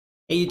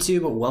Hey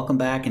YouTube, welcome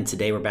back, and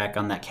today we're back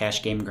on that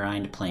cash game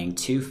grind playing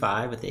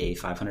 2-5 with a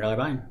 $500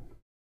 buy-in.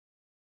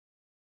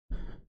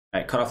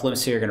 Alright, cutoff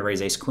limits here, gonna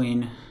raise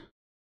ace-queen.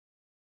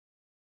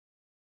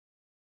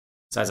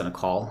 Size on a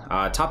call.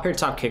 Top pair,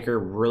 top kicker,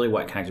 really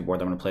wet connected board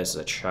that I'm gonna play this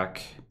as a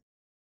check.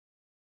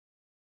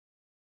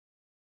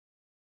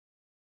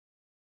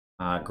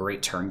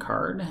 Great turn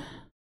card.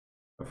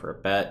 Go for a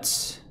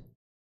bet.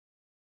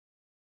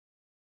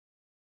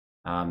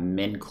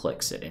 Min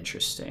clicks it,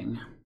 interesting.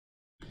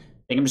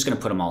 I think I'm just going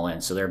to put them all in,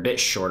 so they're a bit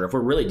shorter. If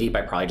we're really deep,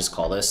 I'd probably just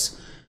call this.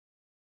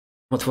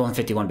 With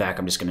 151 back,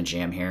 I'm just going to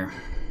jam here.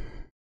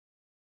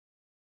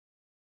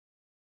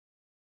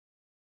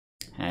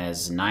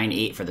 Has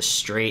 9-8 for the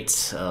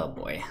straight. Oh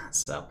boy.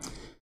 So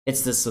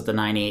it's this with the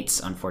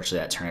 9-8. Unfortunately,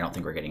 that turn I don't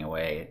think we're getting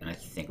away, and I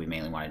think we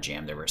mainly want to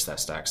jam there versus that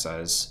stack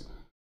size.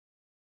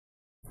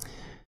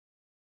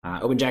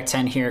 Open Jack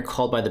 10 here,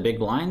 called by the big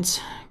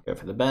blinds. Go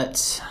for the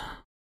bet.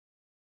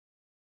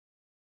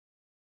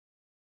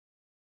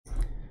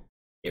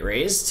 Get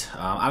raised.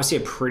 Obviously a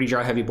pretty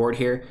draw heavy board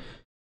here.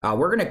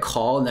 We're going to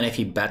call, and then if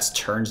he bets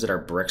turns that are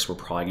bricks, we're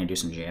probably going to do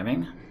some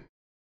jamming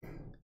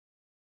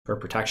for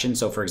protection.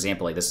 So for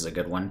example, like this is a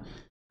good one.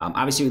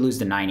 Obviously we lose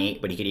the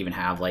 9-8, but he could even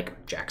have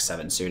like Jack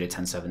 7 suited,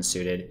 10-7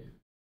 suited.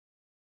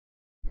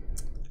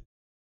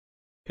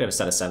 Could have a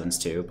set of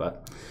 7s too,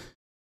 but.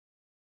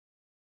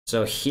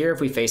 So here if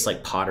we face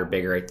like pot or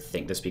bigger, I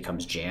think this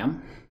becomes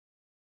jam.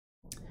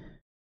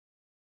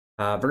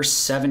 Verse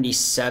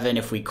 77,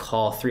 if we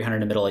call 300 in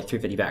the middle, like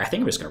 350 back, I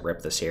think I'm just going to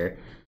rip this here.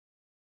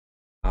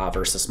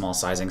 Versus the small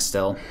sizing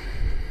still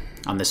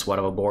on this what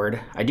of a board.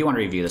 I do want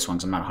to review this one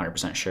because I'm not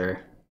 100%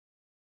 sure.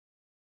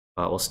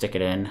 But we'll stick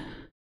it in.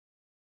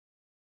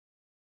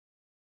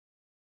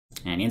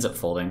 And he ends up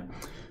folding.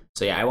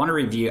 So yeah, I want to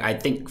review. I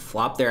think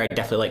flop there, I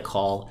definitely like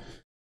call.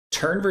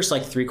 Turn versus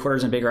like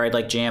 3/4 and bigger, I'd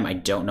like jam. I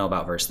don't know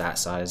about versus that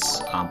size,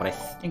 but I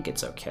think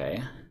it's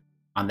okay.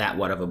 On that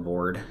what of a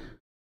board.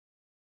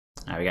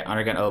 We got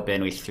undergun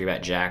open, we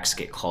 3-bet jacks,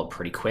 get called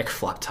pretty quick,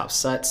 flop top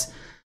sets.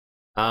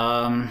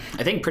 I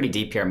think pretty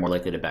deep here, I'm more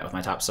likely to bet with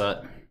my top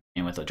set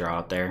and with a draw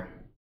out there.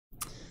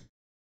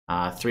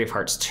 3 of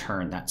hearts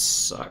turn, that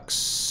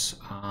sucks.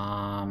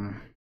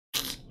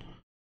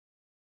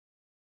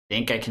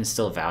 Think I can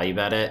still value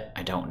bet it.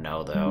 I don't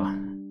know though.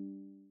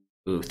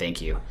 Ooh,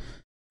 thank you.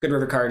 Good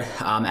river card.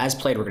 As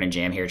played, we're gonna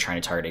jam here,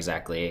 trying to target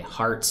exactly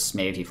hearts.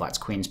 Maybe if he flats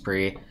queens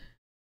pre.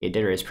 It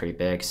did raise pretty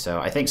big,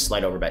 so I think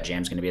slight overbet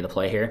jam is going to be the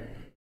play here.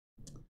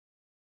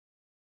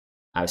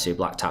 Obviously, we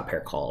block top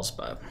pair calls,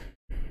 but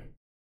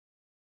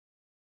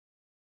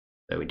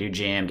so we do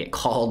jam, get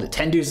called.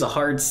 10 deuce of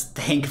hearts.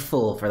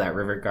 Thankful for that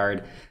river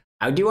card.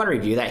 I do want to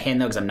review that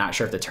hand though, because I'm not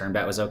sure if the turn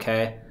bet was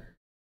okay.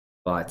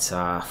 But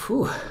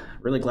whew,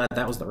 really glad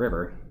that was the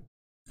river.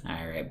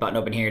 All right, button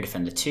open here,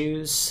 defend the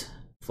 2s,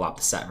 flop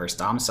the set versus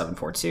dom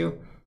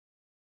 7-4-2.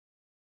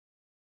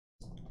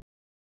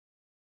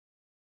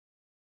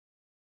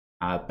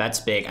 Bets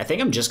big. I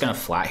think I'm just going to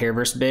flat here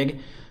versus big.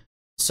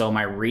 So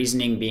my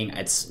reasoning being,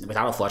 it's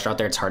without a flush out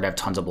there, it's hard to have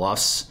tons of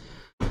bluffs.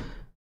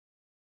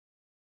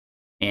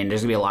 And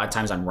there's going to be a lot of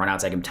times on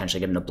runouts I can potentially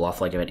get him to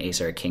bluff like if an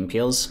ace or a king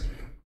peels.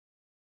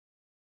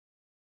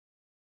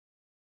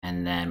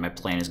 And then my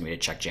plan is going to be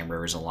to check jam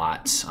rivers a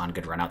lot on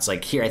good runouts.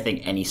 Like here, I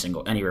think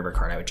any river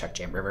card I would check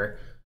jam river.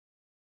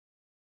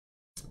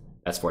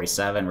 That's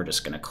 47. We're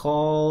just going to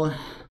call.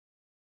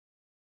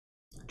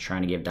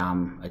 Trying to give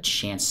Dom a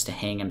chance to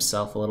hang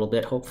himself a little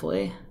bit,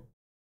 hopefully.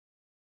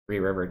 3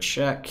 river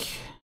check. This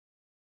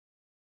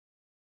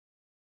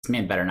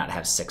man better not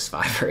have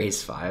 6-5 or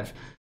ace-5.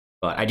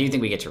 But I do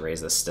think we get to raise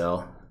this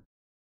still.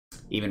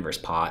 Even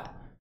versus pot.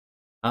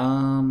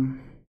 Although,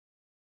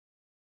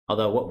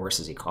 what worse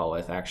does he call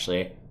with,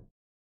 actually?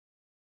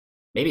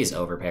 Maybe he's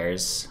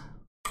overpairs.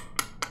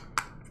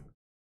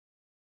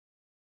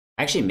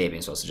 Actually, maybe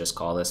I'm supposed to just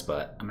call this,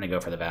 but I'm going to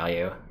go for the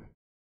value.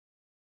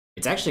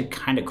 It's actually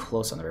kind of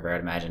close on the river,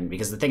 I'd imagine,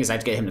 because the thing is I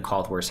have to get him to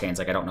call with worse hands.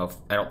 Like I don't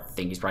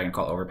think he's probably gonna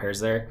call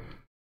overpairs there.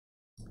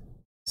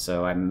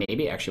 So I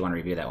maybe actually want to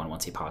review that one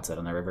once he pots it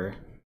on the river.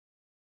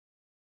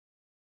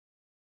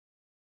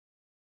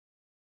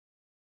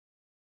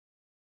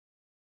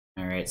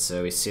 All right,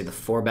 so we see the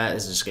 4-bet.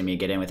 This is just gonna be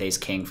get in with ace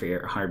king for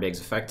your 100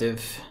 bigs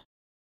effective.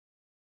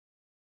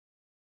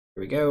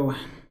 Here we go.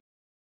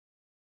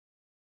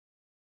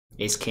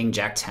 Ace king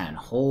jack 10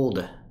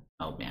 hold.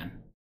 Oh man.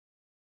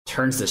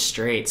 Turns the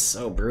straight,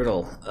 so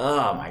brutal.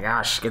 Oh my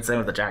gosh, gets in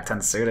with the Jack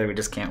 10 suited, we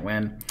just can't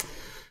win.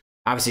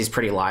 Obviously he's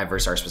pretty live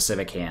versus our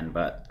specific hand,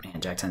 but man,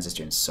 Jack 10's just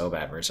doing so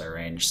bad versus our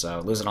range, so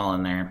losing all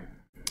in there.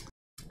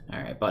 All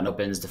right, button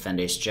opens,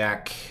 defend ace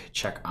jack,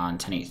 check on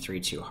 10-8,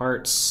 3-2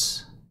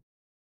 hearts.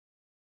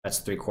 That's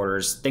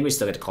 3/4. I think we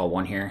still get to call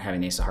 1 here, having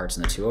the ace of hearts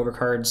and the 2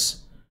 overcards.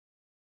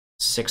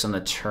 6 on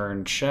the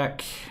turn,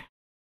 check.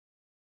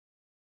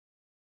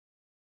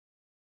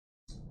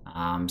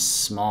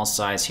 Small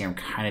size here. I'm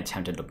kind of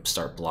tempted to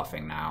start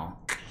bluffing now.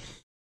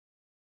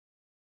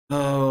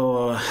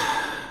 Oh,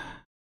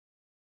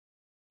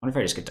 what if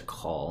I just get to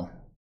call?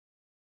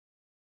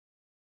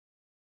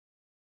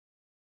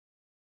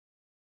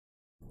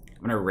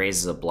 I'm gonna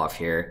raise a bluff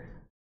here,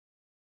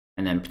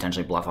 and then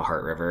potentially bluff a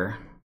heart river.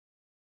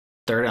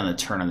 Third on the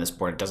turn on this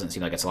board, it doesn't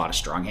seem like it's a lot of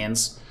strong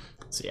hands.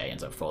 So yeah, he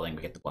ends up folding.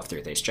 We get the bluff through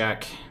with ace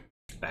jack.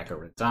 Back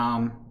over to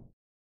Dom.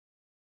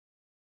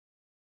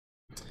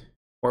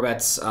 Four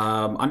bets.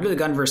 Under the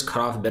gun versus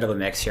cutoff, a bit of a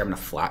mix here. I'm gonna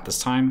flat this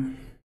time.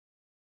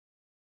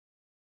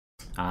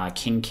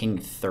 King, king,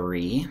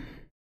 3.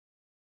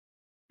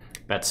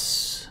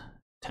 Bets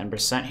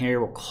 10% here.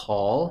 We'll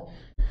call.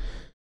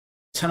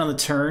 10 on the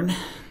turn.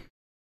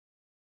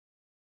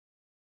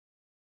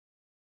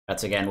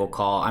 Bets again, we'll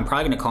call. I'm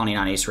probably going to call any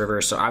on ace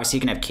river. So obviously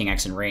you can have king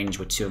X in range.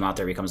 With 2 of them out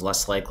there, it becomes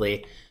less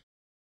likely.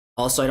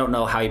 Also, I don't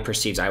know how he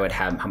perceives I would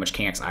have, how much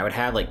king X I would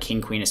have. Like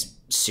king queen is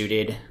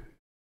suited.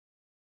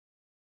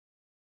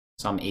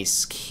 So I'm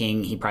ace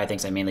king. He probably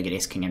thinks I mainly get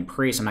ace king and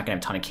pre, so I'm not going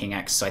to have a ton of king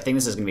X. So I think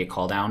this is going to be a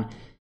call down.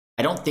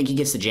 I don't think he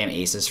gets to jam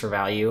aces for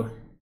value.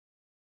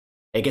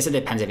 I guess it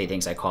depends if he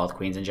thinks I call with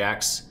queens and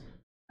jacks.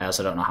 I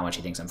also don't know how much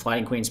he thinks I'm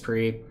flatting queens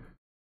pre.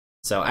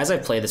 So as I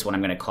play this one,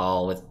 I'm going to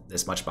call with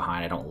this much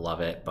behind. I don't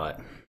love it, but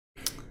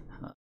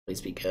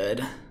please be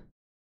good.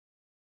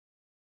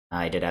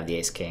 I did have the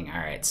ace king. All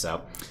right,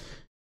 so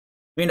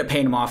we end up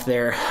paying him off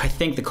there. I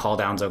think the call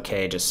down's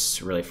okay,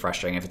 just really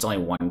frustrating. If it's only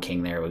 1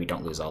 king there, we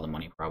don't lose all the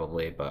money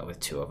probably, but with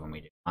 2 of them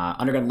we do.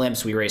 Undergun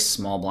limps, we raise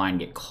small blind,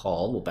 get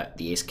called. We'll bet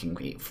the ace king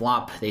queen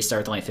flop. They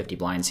start with only 50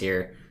 blinds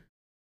here.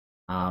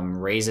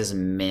 Raises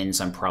min,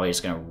 so I'm probably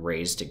just going to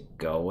raise to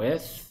go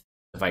with.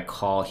 If I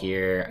call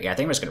here, yeah, I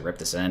think I'm just going to rip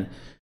this in.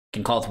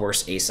 Can call with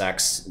worse ace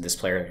X. This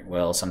player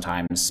will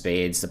sometimes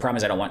spades. The problem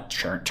is I don't want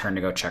turn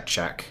to go check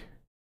check.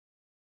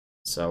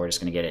 So we're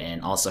just going to get it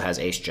in. Also has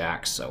ace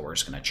jack, so we're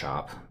just going to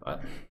chop.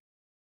 But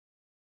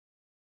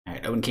all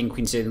right, open king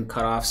queen suited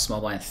cut off.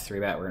 Small blind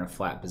 3-bet. We're going to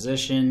flat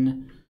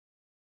position.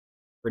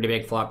 Pretty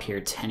big flop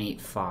here.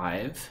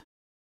 10-8-5.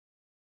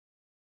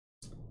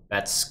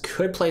 Bets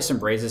could play some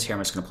raises here.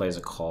 I'm just going to play as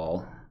a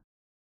call.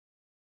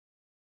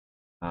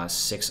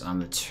 6 on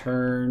the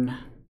turn.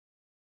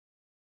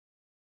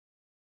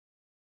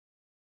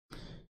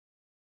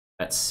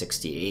 That's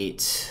 68.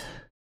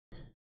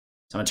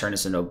 So I'm going to turn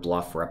this into a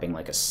bluff, repping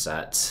like a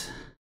set.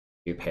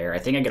 2 pair. I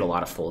think I get a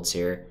lot of folds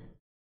here.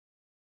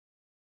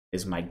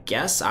 Is my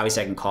guess.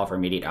 Obviously, I can call for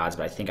immediate odds,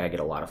 but I think I get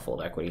a lot of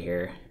fold equity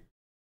here.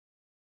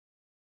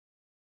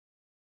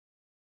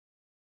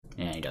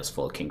 And he does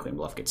fold. King Queen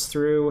bluff gets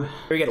through.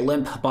 We get a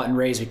limp button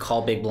raise. We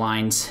call big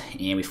blinds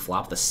and we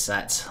flop the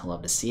set.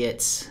 Love to see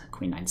it.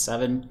 Queen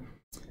 9-7.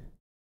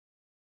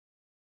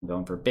 I'm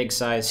going for big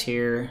size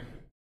here.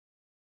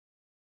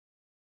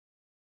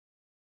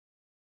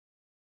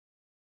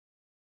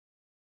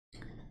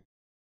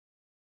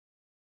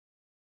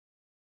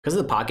 Because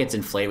of the pockets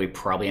inflated, we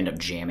probably end up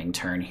jamming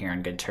turn here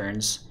on good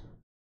turns.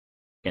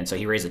 Again, so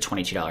he raised it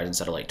 $22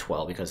 instead of like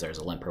 12 because there's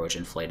a limper which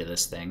inflated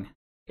this thing.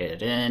 Get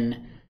it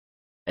in.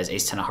 As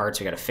ace 10 of hearts,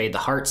 we got to fade the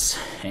hearts,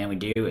 and we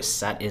do. A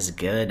set is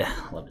good.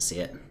 Love to see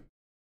it.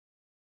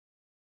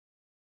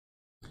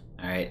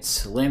 All right,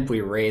 so limp,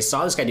 we raise.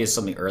 Saw this guy do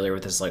something earlier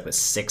with this, like with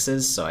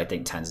 6s, so I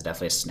think 10 is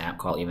definitely a snap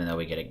call, even though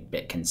we get a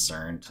bit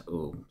concerned.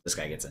 Ooh, this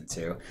guy gets in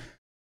too.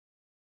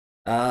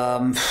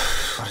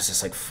 What is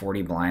this, like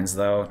 40 blinds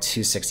though?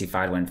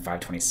 265 to win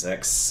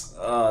 526.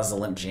 Oh, this is a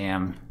limp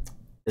jam.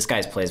 This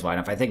guy's plays wide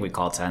enough. I think we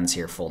call 10s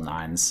here, full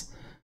 9s.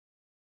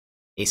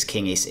 Ace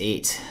king, ace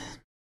 8.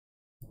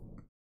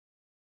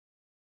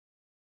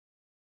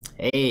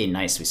 Hey,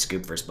 nice. We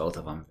scoop versus both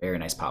of them. Very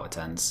nice pot with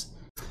 10s.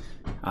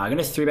 I'm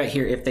going to 3-bet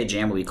here. If they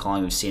jam, we'll be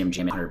calling. We've seen him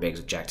jam 100 bigs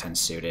with Jack 10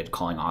 suited,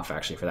 calling off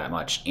actually for that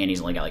much. And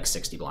he's only got like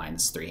 60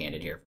 blinds,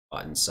 3-handed here for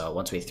buttons. So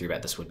once we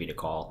 3-bet, this would be to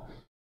call.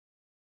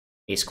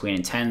 Ace, queen,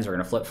 and 10s. We're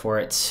going to flip for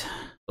it.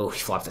 Oh, he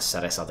flopped the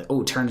set. I saw that.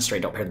 Oh, turn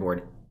straight. Don't pair the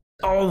board.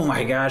 Oh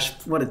my gosh.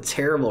 What a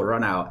terrible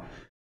run out.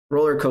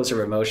 Roller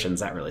coaster of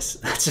emotions.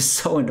 That's just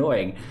so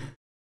annoying.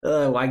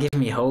 Why give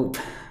me hope?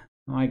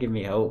 Why give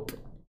me hope?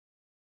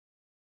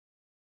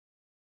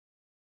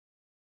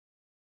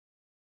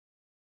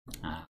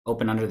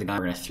 Open under the gun.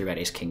 We're going to 3-bet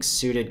ace king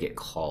suited, get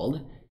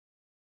called.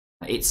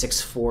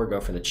 8-6-4,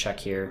 go for the check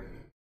here.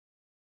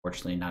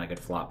 Fortunately, not a good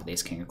flop with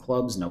ace king of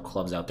clubs. No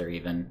clubs out there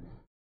even.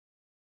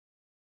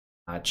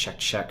 Check,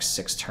 check,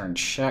 6-turn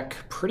check.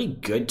 Pretty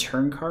good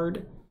turn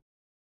card.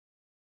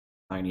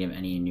 Not going to give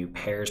any new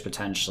pairs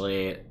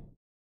potentially.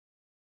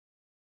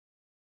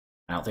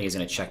 I don't think he's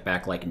going to check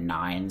back like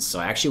 9s. So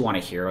I actually want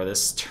to hero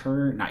this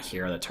turn. Not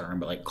hero the turn,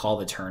 but like call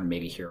the turn,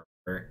 maybe hero.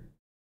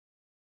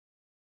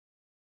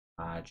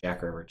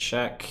 Jack river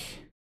check.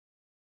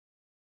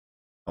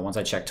 But once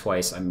I check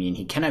twice, I mean,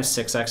 he can have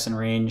 6x in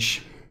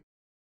range.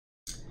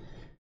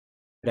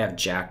 Could have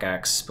Jack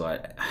X,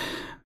 but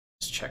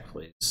just check,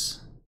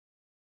 please.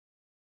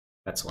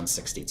 That's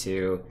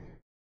 162.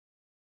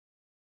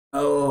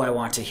 Oh, I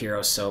want to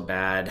hero so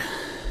bad.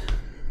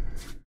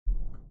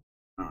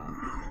 So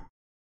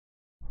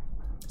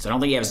I don't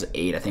think he has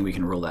 8. I think we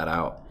can rule that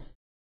out.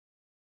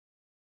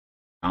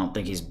 I don't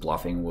think he's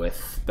bluffing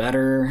with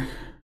better.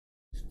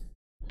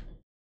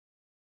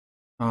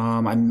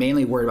 I'm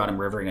mainly worried about him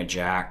rivering a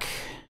jack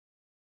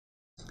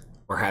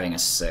or having a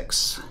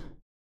 6.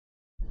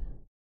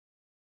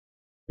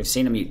 We've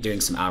seen him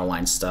doing some out of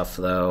line stuff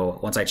though.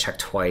 Once I check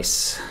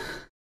twice,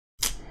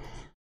 I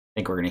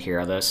think we're gonna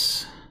hear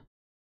this.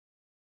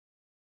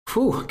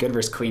 Whew, good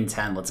versus Queen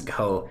 10. Let's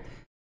go.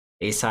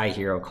 Ace high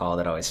hero call.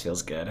 That always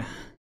feels good. All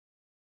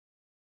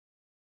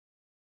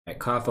right,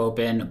 cuff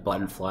open,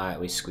 button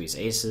flat. We squeeze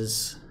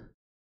aces.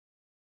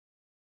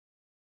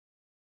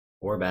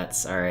 4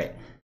 bets. All right.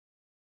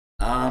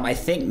 I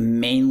think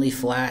mainly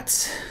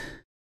flat.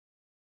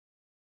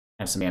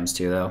 I have some jams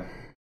too though.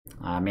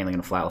 Mainly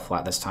gonna flat with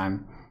flat this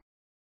time.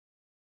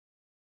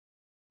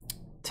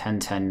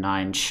 10, 10,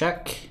 9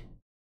 check.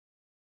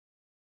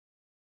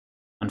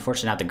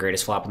 Unfortunately, not the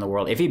greatest flop in the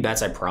world. If he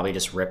bets, I'd probably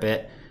just rip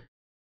it.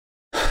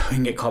 We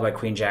can get called by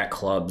Queen Jack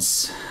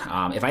clubs.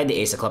 If I had the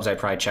ace of clubs, I'd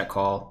probably check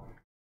call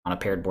on a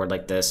paired board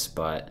like this,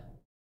 but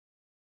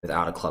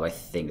without a club, I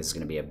think this is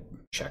going to be a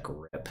check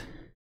rip.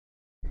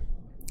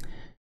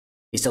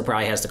 He still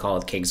probably has to call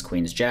with kings,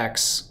 queens,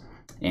 jacks,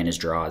 and his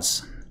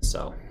draws.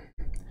 So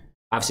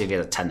obviously, if he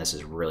has a 10, this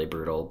is really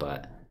brutal,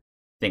 but I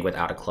think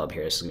without a club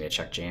here, this is going to be a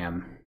check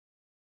jam.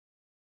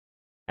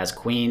 As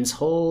queens,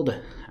 hold. All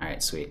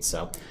right, sweet.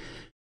 So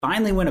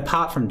finally win a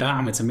pot from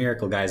Dom. It's a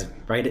miracle, guys.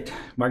 Right?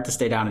 Mark this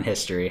day down in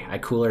history. I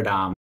cooler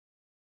Dom.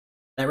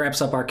 That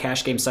wraps up our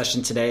cash game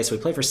session today. So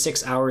we played for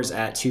 6 hours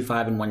at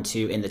 2-5 and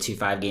 1-2 in the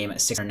 2-5 game,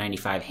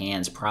 695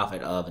 hands,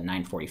 profit of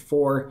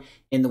 944.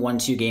 In the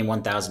 1-2 game,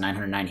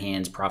 1,909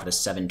 hands, profit of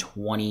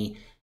 720.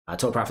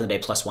 Total profit of the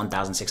day plus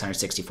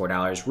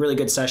 $1,664. Really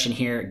good session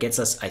here. Gets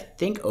us, I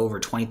think, over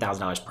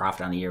 $20,000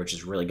 profit on the year, which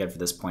is really good for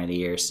this point of the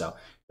year. So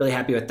really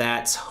happy with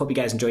that. Hope you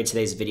guys enjoyed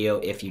today's video.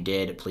 If you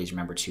did, please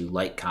remember to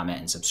like, comment,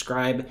 and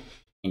subscribe.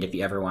 And if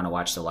you ever want to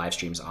watch the live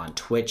streams on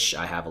Twitch,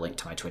 I have a link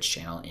to my Twitch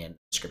channel in the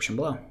description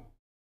below.